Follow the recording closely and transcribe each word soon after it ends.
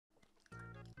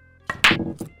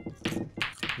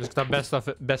Du skal ta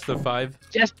best of 5.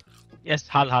 Yes! Yes,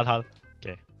 halv.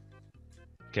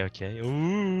 Okay.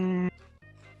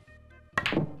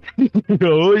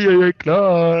 Oi,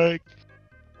 Clark!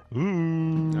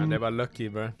 Ja, det var lucky,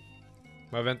 bro.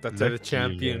 Bare vent til the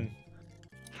champion.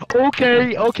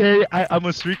 Okay, I'm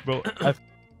a streak, bro.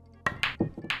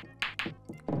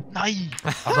 Nei!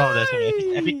 Altså, det er sånn,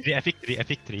 jeg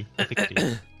fikk tre.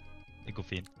 Det går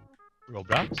fint.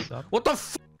 Roblox, ja. What the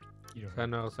f...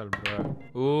 Send her selv, bro.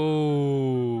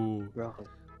 Ooh.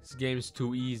 This game's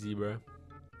too easy, bro.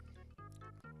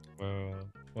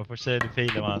 Hvorfor ser du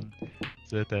feiler, man?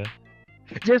 Så vet jeg.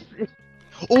 Yes!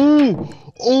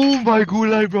 Oh my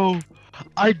god, bro!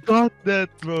 I got that,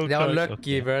 bro! Det var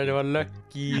lucky, bro. Det var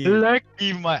lucky.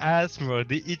 Lucky my ass, bro.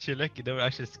 Det er ikke lucky, det var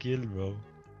actually skill, bro.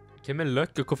 Hvem er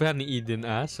lucky? Hvorfor er den i din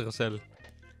ass, selv?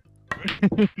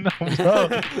 No,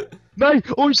 bro. Nei!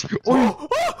 Oi!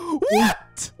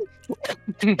 What?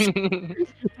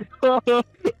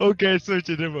 Ok, så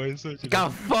ikke det, bro. Hva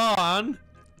faen?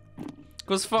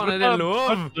 Hvordan faen er det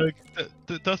lov?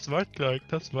 Ta svart, Clark.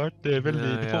 Ta svart. Det er veldig... Du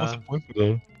får masse poeng på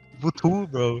det. Du får 2,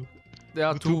 bro. Det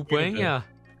er 2 poeng, ja.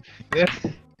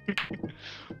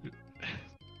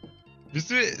 Hvis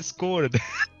du scorer det...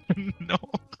 No.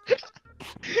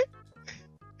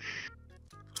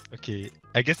 Ok,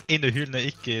 I guess inn i hulen er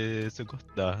ikke så godt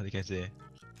da, det kan jeg si.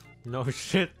 No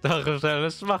shit, der er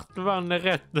det svarte vannet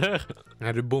rett der.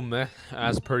 Ja, du bommer,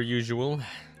 as per usual.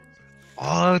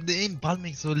 Det er en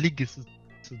balming som ligger så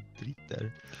dritt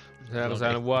der. Her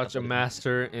er det watch a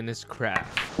master in his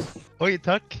craft. Oi,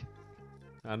 takk.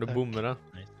 Ja, du bommer da.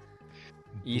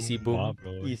 Easy boom.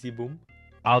 Easy boom.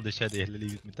 Det skjedde i hele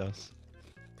livet mitt, ass.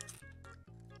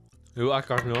 Jo,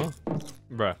 akkurat nå.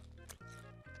 Bruh.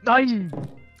 Nei!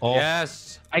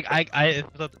 Yes! I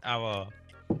thought I was...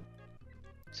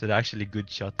 So it's actually good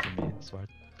shot for me, svart.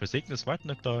 Forsiktig svart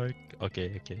nok, Dark. Ok,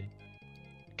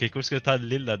 hvor skal du ta den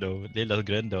lilla da? Lilla og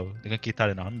grønn da? Du kan ikke ta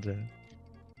den andre.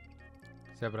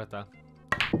 Se på dette.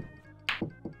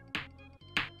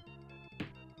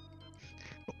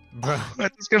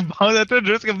 Jeg tror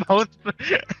du skal bounce.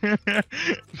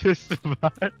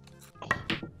 Svart.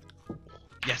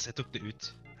 Yes, jeg tok det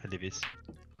ut, heldigvis.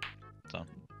 Sånn.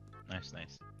 Nice. Jeg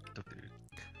tok det ut.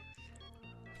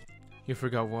 You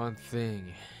forgot one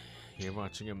thing. You're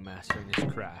watching a master in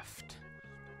his craft.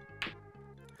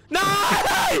 No!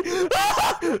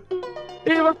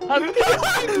 Bro!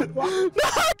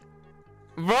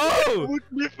 Bro!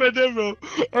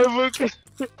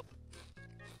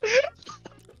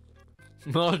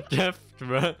 Not kjeft,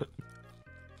 bro.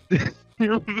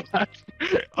 You're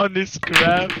on his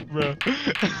craft, bro.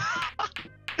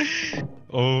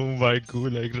 Oh my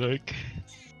god, Clark.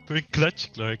 For en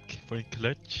clutch, Clark. For en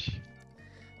clutch.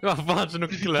 Hva faen, så noe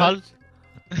clutch?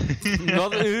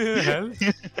 Not uheld.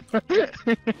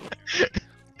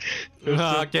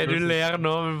 Ja, ok, du ler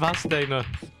nå, men vask deg nå.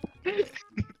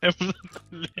 Jeg får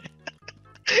sånn le.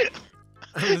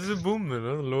 Det er så bommer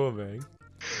nå, lover jeg.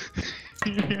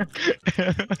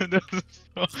 Det er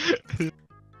så...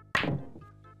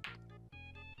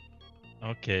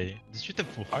 Ok, du skyter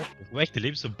for hardt. På ekte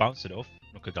liv så bouncer det off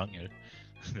noen ganger.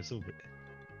 Det er så bra.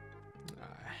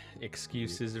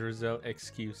 Excuses, Roselle,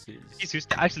 excuses. Jesus,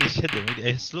 det actually skjedde.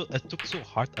 Jeg tok så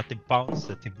hardt at det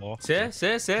bounced tilbake.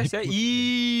 Se.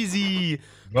 Easy!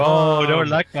 Bro, det var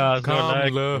lekkert. Come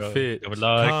love it.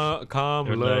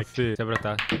 Come love it. Se på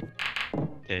dette.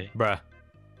 Okay. Bruh.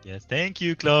 Yes, thank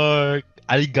you, Clark.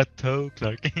 Arigato,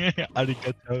 Clark.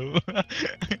 Arigato.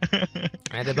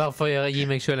 Nei, det er bare for å gi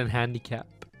meg selv en handicap.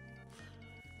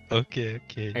 Ok.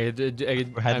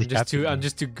 I'm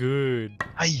just too good.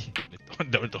 Ai!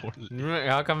 Don't.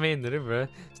 Ja, hva mener du, bro?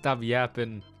 Stop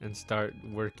yapping and start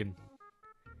working.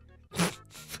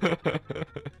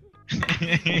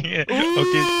 Okay.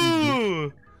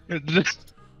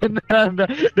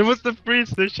 Det måste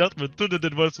freeze the shot, men trodde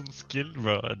det var som skill,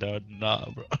 bro. Nah,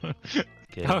 bro.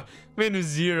 Okay. Ja, men du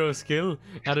zero skill.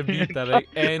 Jeg hadde beat deg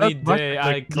any day.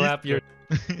 I clap your...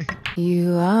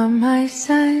 You are my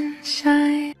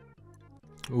sunshine.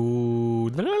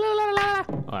 Ooh.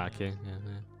 Ok.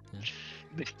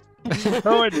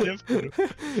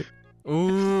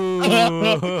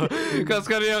 Hva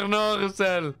skal du gjøre nå,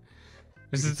 Roselle?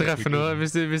 Hvis du treffer noe,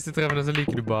 så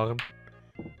liker du barn.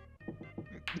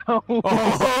 Ja,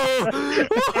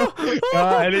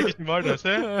 jeg liker ikke barn,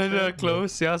 se. Det er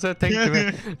close, ja, så jeg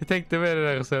tenkte med det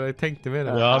der, Roselle. Jeg tenkte med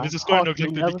det. Ja, hvis du skår nok, du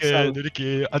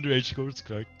liker underage goals,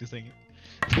 Clark, det stenger.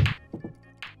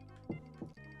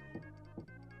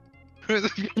 Du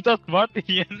skal ta svart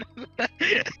igjen.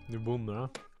 Du bommer da.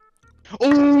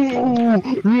 Oh,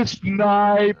 du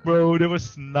snipe, bro. Det var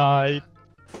snipe.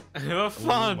 Hva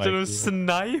faen, my til noe God.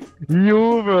 snipe? Jo,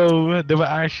 bro! Det var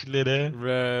actually det.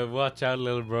 Bro, watch out,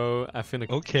 little bro. Jeg finner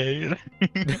OK.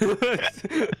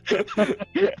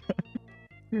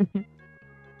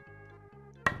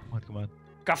 Come on.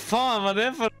 Hva faen var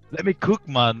det for? Let me cook,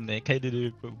 man! Hva er det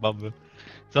du, Bambu?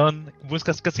 Sånn, hva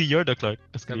skal jeg gjøre da, Clark?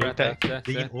 Hva skal jeg gjøre? Se, Det er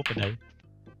ingen åpen her.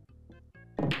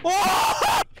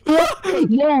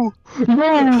 Yo!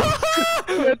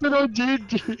 Det var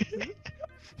GG!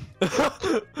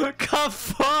 Hva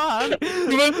faen?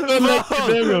 Men så lekker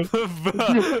det, bro!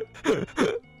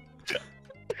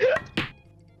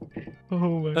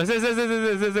 Oh my God. Se,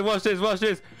 watch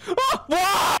this!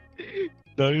 What?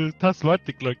 Da er jo ta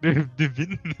svarte, Clark. Du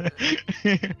vinner.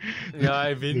 Ja,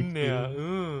 jeg vinner, ja.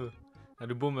 Ja,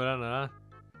 du bommer denne, da.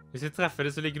 Hvis jeg treffer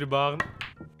det, så ligger du barn.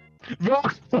 Bro!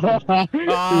 Ja,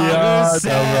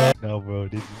 det var... No, bro.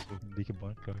 Det er like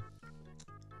barn, Clark.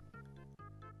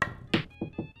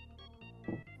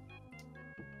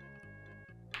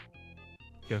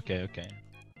 OK.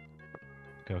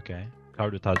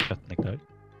 Klarer du å ta et kjøttene, Clark?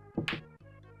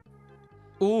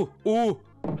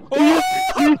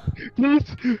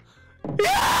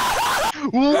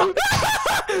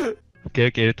 OK,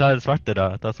 ta den svarte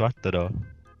da. Ta svarte da.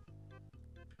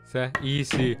 Se,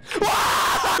 easy.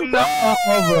 No,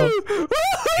 bro!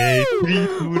 OK,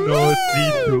 3-2 nå,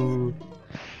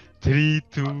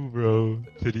 3-2, bro.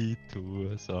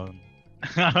 3-2, sånn.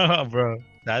 Bro,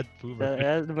 that's poo, bro.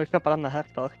 Du må kjøpe denne her,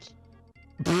 Clark.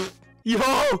 Yo!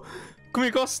 Hvor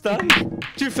mye koster den?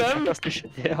 25?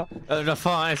 Ja. Hva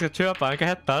faen, jeg skal kjøpe den. Hva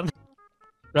heter den?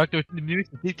 Clark, du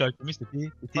mister tid, Clark. Du mister tid.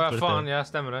 Hva faen, ja,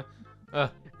 stemmer det. Ja,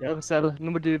 Rosell, nå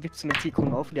må du vippse meg 10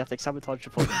 kroner fordi at jeg sabotage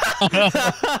for det.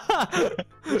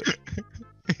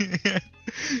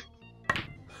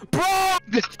 Bro!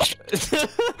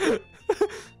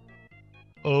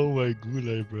 Oh my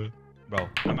god, bro. Bro,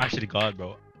 I'm actually God,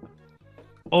 bro.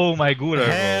 Oh my god, bro.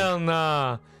 Hell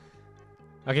nah.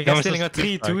 Ok, hva er stillingen?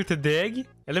 3-2 til deg?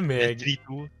 Eller meg?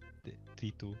 3-2.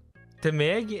 3-2. Til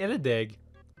meg eller deg?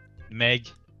 Meg.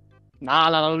 Nei,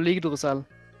 nå ligger du, Rosell.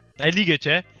 Jeg ligger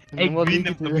ikke. Jeg Nå må du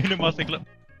begynner ligge, du. masse klart.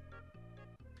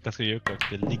 Hva skal jeg gjøre, Clark?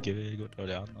 Det ligger godt av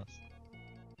det andre.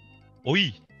 Oi!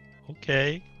 OK.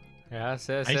 Ja,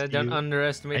 se, I see don't you.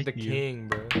 underestimate I the see you. king,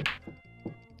 bro.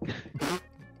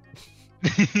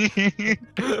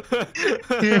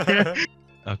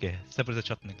 OK, se på disse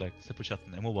chattene, Clark. Se på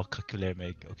chatten. Jeg må bare kalkulere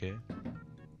meg, OK?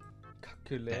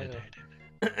 Kalkulere.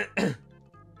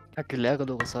 Kalkulerer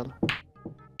du, Rosell?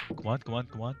 Come on.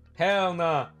 Hell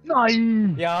nah. Nei!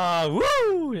 Yeah,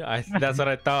 woo! That's what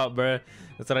I thought, bro.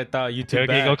 That's what I thought. You too Okay,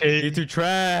 bad. okay. You too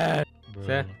trash. Bro.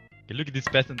 Se. Okay, look at this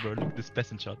peasant, bro. Look at this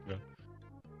peasant shot, bro.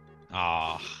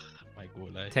 Ah, my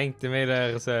god, like. Tenkte meg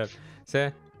der, så.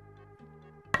 Se.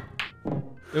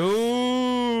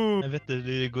 Jeg vet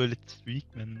det går litt streak,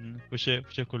 men får se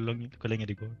hvor lenge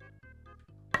det går.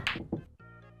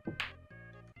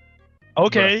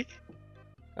 OK!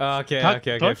 Ok,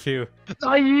 phew.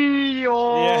 Nei!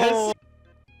 Yes!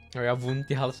 Og jeg har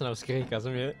vondt i halsen av å skrike så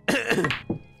mye.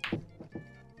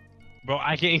 Bro,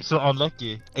 jeg er så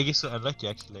unlucky.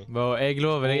 Actually. Bro, jeg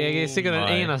lover deg, jeg er sikkert den my.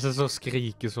 eneste som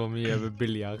skriker så mye over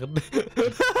biljard.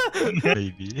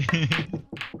 Baby.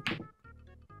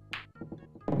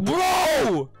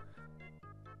 Bro!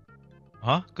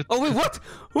 Hæ? Oh wait, what?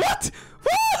 What?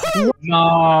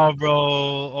 No, bro.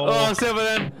 Åh, se på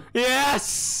den! Yes!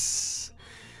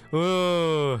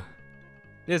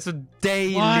 Det er så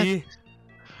deilig!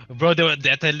 Bro,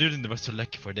 dette luren var så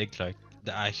lucky for deg, Clark.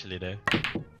 Det er actually det.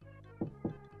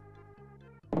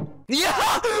 Ja!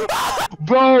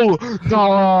 Bro! No!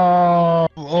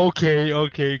 OK. Du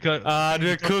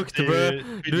er cooked, bro.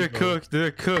 Du er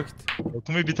cooked.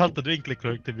 Hvor mye betalte du egentlig,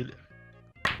 Clark?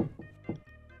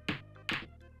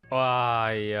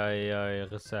 Oi,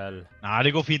 Rosell. Nei,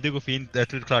 det går fint. Jeg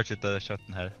tror du klarer ikke å ta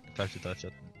chatten her.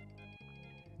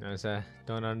 Nå, se.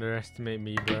 Don't underestimate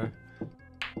me, bro.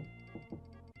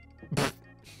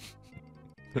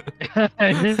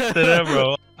 Jeg visste det,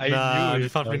 bro. Nah, du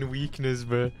fant min weakness,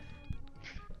 bro.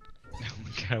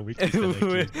 Hva er weakness?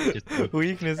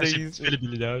 Weakness er Jeg ikke... spiller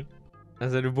billig der.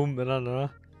 Altså, du bomber den da.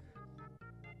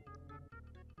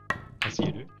 Hva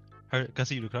sier du? Hva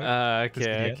sier du, Clark?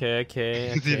 Okay.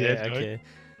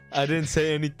 I didn't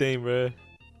say anything, bro.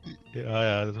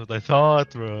 Ja, that's what I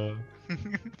thought, bro.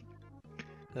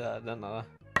 Ja, denne da.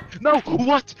 No,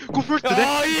 what? Hvor først er det?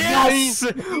 Oh, yes!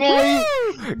 Nei!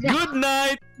 Good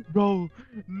night! Bro,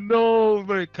 no,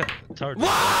 bro. Tar du?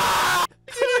 What?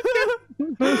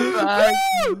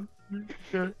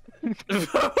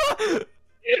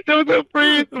 That was the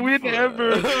first win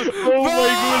ever! Oh my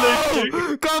god,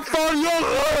 Hva faen gjør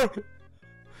du?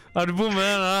 Har du bommet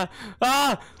den der?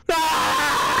 Ah!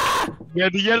 Ah! Ja,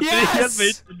 du hjelper Yes! meg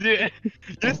ikke.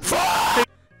 Yes!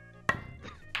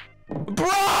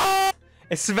 Bro!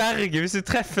 Jeg sverger, hvis du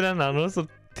treffer den der nå, så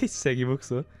tisser jeg i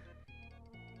buksa.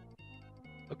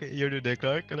 Ok, gjør du det,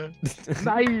 Clark, eller?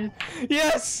 Nei!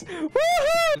 Yes!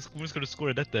 Woohoo! Hvordan skal du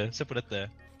score dette? Se på dette.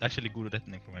 Det er ikke litt god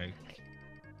retning for meg.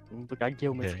 Nå bruker jeg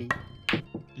geometri.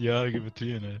 Ja,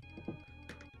 geometrien er...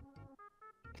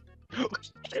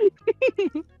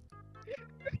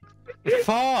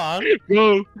 Faen!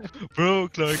 Bro,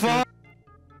 Clark. Faen!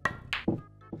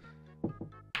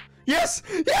 Yes!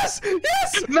 Yes!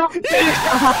 Yes! No!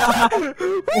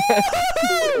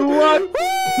 What?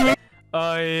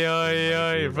 Oi, oi,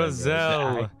 oi,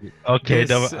 Brazil. Ok, det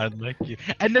This- var unlucky.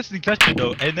 Jeg nesten kløtcher da.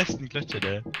 Jeg nesten kløtcher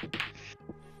det.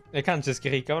 Jeg kan ikke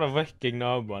skrike, da vekker jeg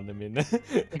naboene mine.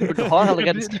 Du har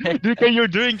allerede skrek. Du kan jo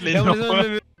drink litt Ja, men nå. det er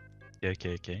sånn- Ok.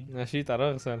 Jeg skyter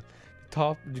der, så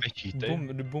du Jeg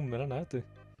skyter. du bommer den der, vet du.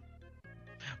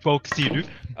 Folk, sier du?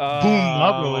 Ah, Bomma,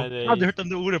 bro. men det- Jeg hadde hørt om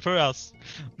det ordet før, ass.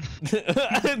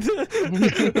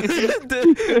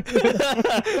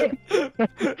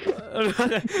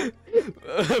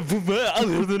 Bomma, jeg har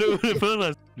aldri hørt det ordet før,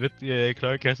 ass. Du vet,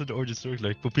 Clark, jeg sånn origin story,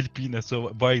 like, på Filippinene så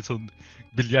var jeg sånn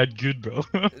biljardgud, bro.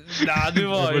 Nei, du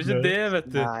var jo ikke det, vet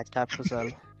du. Nei, cap for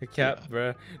selv. Cap,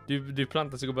 bro. Du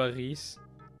plantet sikkert bare ris.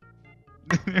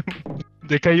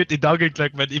 Det kan jeg gjøre i dagen,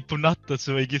 Clark, men på natta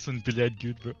så er jeg ikke sånn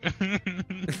biljardgud, bro.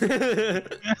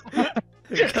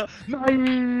 Nei!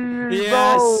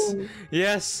 Yes!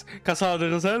 Yes! Hva sa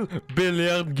dere selv?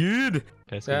 Biljardgud!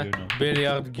 Hva jeg Se, skal gjøre nå?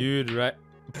 biljardgud, right?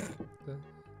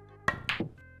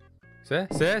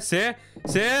 Se!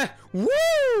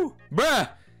 Woo! Bruh!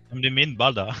 Men det er min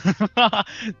ball, da.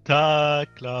 Takk,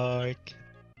 Clark.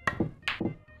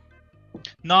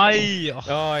 Nei!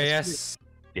 Oh, yes.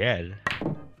 Der.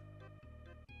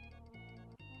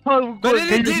 Men er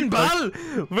det din ball?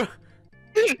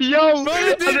 Yo! Hva er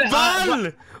det din ball?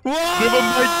 Det var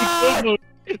meg til Wow! formål.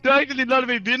 Du har egentlig la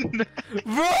meg begynne.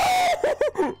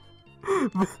 Wow!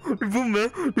 Du bommer.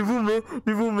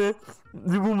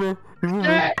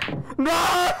 Nei!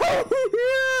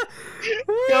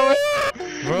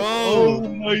 Bro! Oh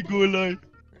my god, life.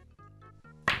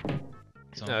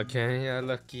 Ok, ja,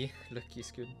 lucky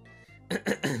skudd.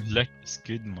 Luck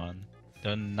skudd, man. Det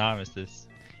var nærmeste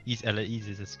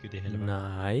easieste skudd i hele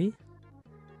verden.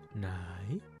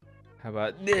 Nei. How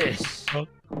about this?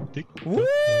 Tikk.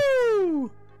 Woo!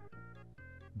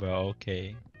 Bra, ok.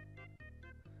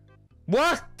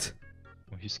 What?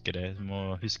 Må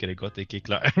huske det godt, ikke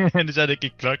klar. Du hadde ikke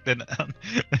klart den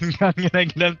gangen jeg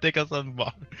glemte hva sånn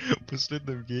var på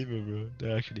slutten av gamet, bro. Det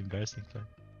er actually embarrassing, klar.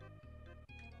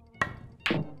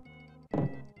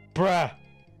 Bruh.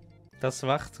 Det er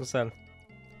svart, selv.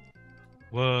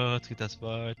 What? Skal det er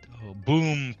svart? Oh,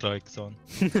 boom, Clark, sånn.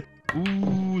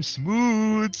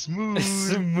 Smooth.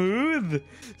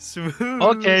 Smooth.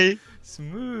 Ok.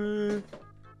 Smooth.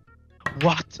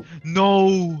 What?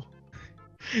 No!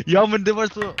 Ja, men det var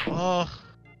så...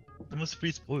 Det må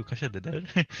freeze... Oi, hva skjedde der?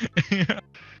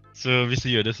 Så hvis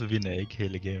jeg gjør det, så vinner jeg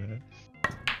hele gamet.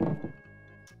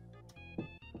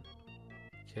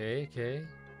 Ok.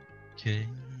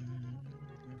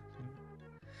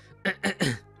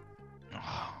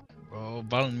 Bro,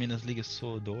 ballen min ligger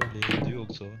så dårlig. Du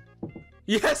også.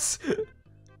 Yes!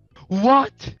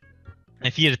 What? Nei,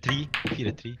 4-3.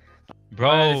 Bro!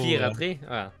 Er det 4-3?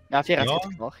 Ja. Ja, 4 Ja.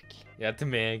 til Mark. Ja, til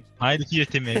meg. Nei, det er 4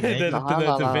 til meg. Det er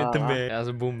Nei. til meg. Ja,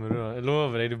 så bommer du da. Jeg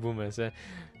lover deg du bommer. Se.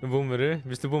 Nå bommer du.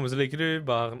 Hvis du bommer, så liker du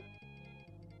barn.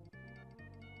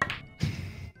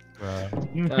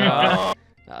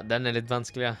 Ja, den er litt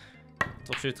vanskelig, ja. Jeg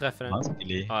tror ikke du treffer den.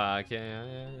 Vanskelig. Ja, ok, ja.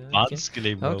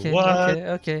 Vanskelig, bro. Ok.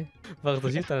 What? Bare til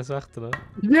å skyte den svarte, da.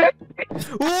 Yeah!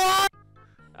 What?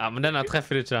 Ja, men denne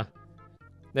treffer du ikke.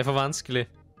 Det er for vanskelig.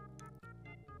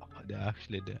 Det er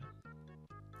actually det.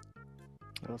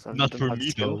 Altså, Not den for har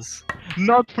me, skills. though.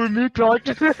 Not for me, Clark.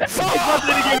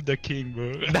 The king, bro.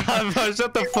 Nei, bare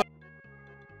shut the fuck.